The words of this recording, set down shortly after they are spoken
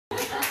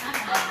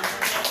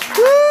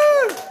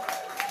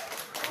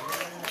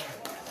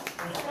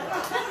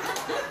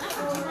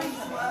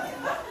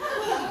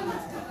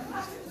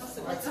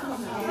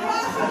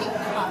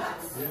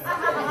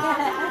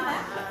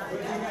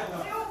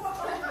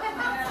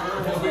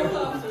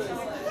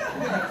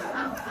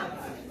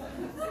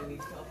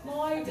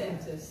My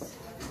dentist.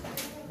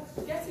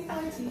 Getting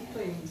my teeth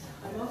cleaned.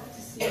 I'm off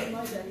to see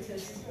my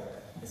dentist.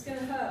 It's going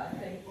to hurt, I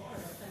think, when I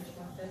clench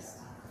my fist.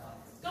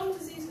 Gum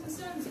disease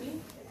concerns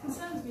me. It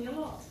concerns me a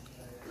lot.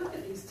 Look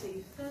at these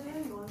teeth. They're the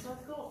only ones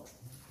I've got.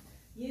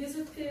 Years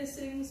of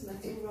piercings,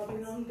 metal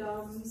rubbing on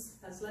gums,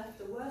 has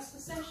left a worse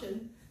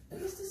recession than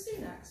Mr.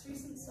 Sunak's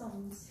recent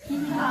sons.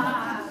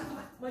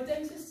 My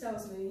dentist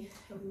tells me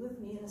he'll be with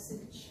me in a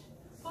cinch.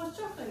 I was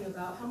chuckling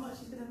about how much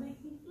he's going to make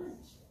me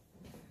flinch.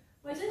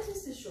 My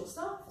dentist is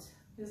short-staffed.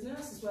 His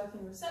nurse is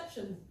working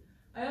reception.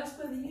 I ask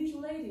where the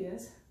usual lady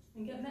is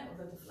and get met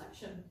with a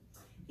deflection.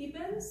 He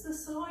bends the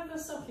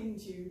saliva-sucking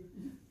tube,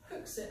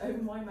 hooks it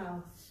over my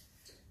mouth.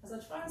 As I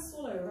try and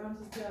swallow around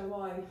his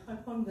DIY, I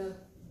ponder,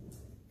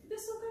 could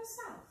this all go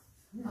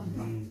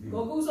south?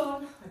 Goggles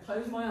on, I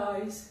close my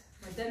eyes.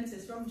 My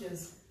dentist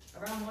rummages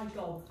around my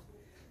gob.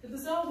 The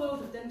bizarre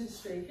world of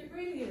dentistry, it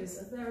really is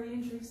a very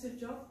intrusive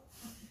job.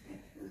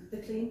 The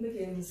clean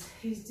begins.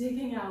 He's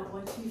digging out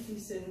my toothy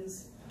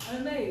sins.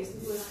 I'm amazed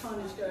at all this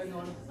carnage going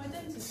on. My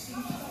dentist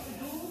didn't shut the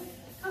door.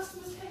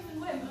 Customers came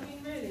and went. I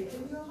mean, really,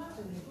 can you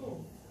imagine the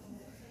door?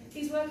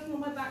 He's working on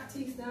my back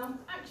teeth now.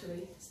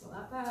 Actually, it's not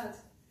that bad.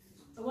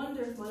 I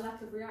wonder if my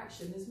lack of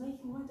reaction is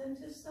making my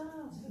dentist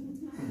sad.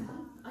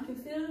 I can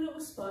feel a little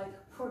spike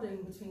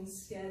prodding between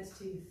scared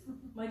teeth.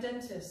 My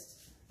dentist,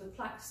 the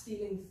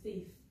plaque-stealing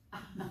thief.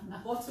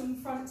 Bottom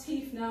front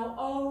teeth now,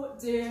 oh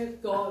dear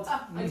God.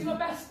 I do my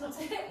best not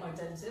to hit my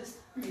dentist,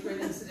 you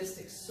grinning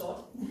sadistic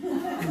sod.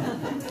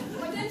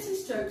 My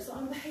dentist jokes that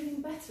I'm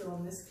behaving better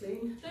on this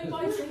clean. No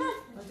biting,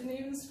 I didn't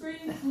even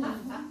scream.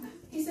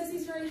 He says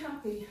he's very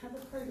happy at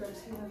the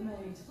progress we have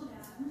made.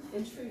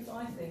 In truth,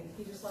 I think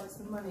he just likes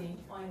the money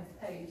I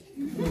have paid.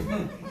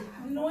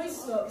 The noise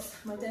stops,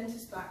 my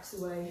dentist backs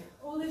away.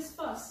 All this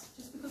fuss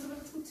just because of a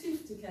little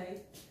tooth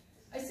decay.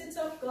 I sit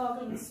up,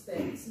 gargle and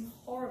spit, some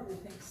horrible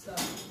pink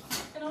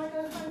stuff. Can I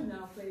go home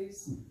now,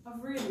 please?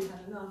 I've really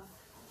had enough.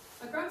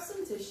 I grab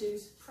some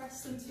tissues,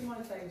 press them to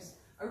my face.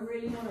 I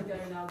really want to go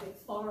now, get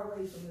far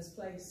away from this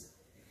place.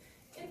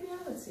 In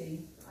reality,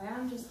 I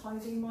am just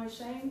hiding my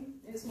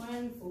shame. It's my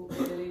own fault,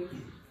 really.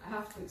 I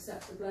have to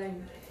accept the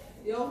blame.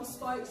 The old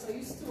spikes I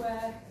used to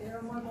wear here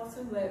on my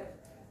bottom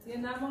lip, the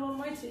enamel on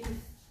my teeth,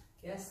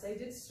 yes, they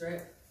did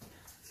strip.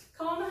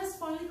 Karma has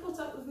finally caught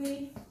up with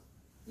me.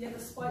 Yet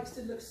the spikes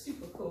did look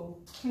super cool.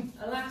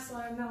 Alas,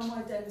 I am now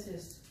my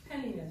dentist,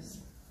 penniless,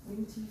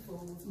 minty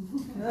fool.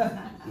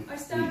 I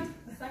stand,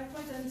 thank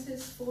my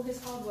dentist for his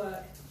hard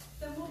work,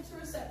 then walk to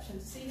reception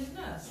to see his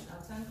nurse,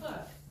 out-town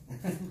clerk.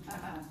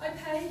 I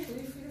pay,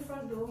 leave through the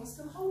front door,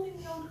 still holding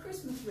the old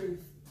Christmas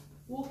wreath.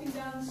 Walking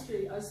down the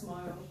street, I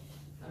smile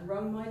and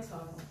wrung my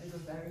tongue over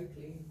very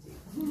clean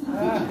teeth.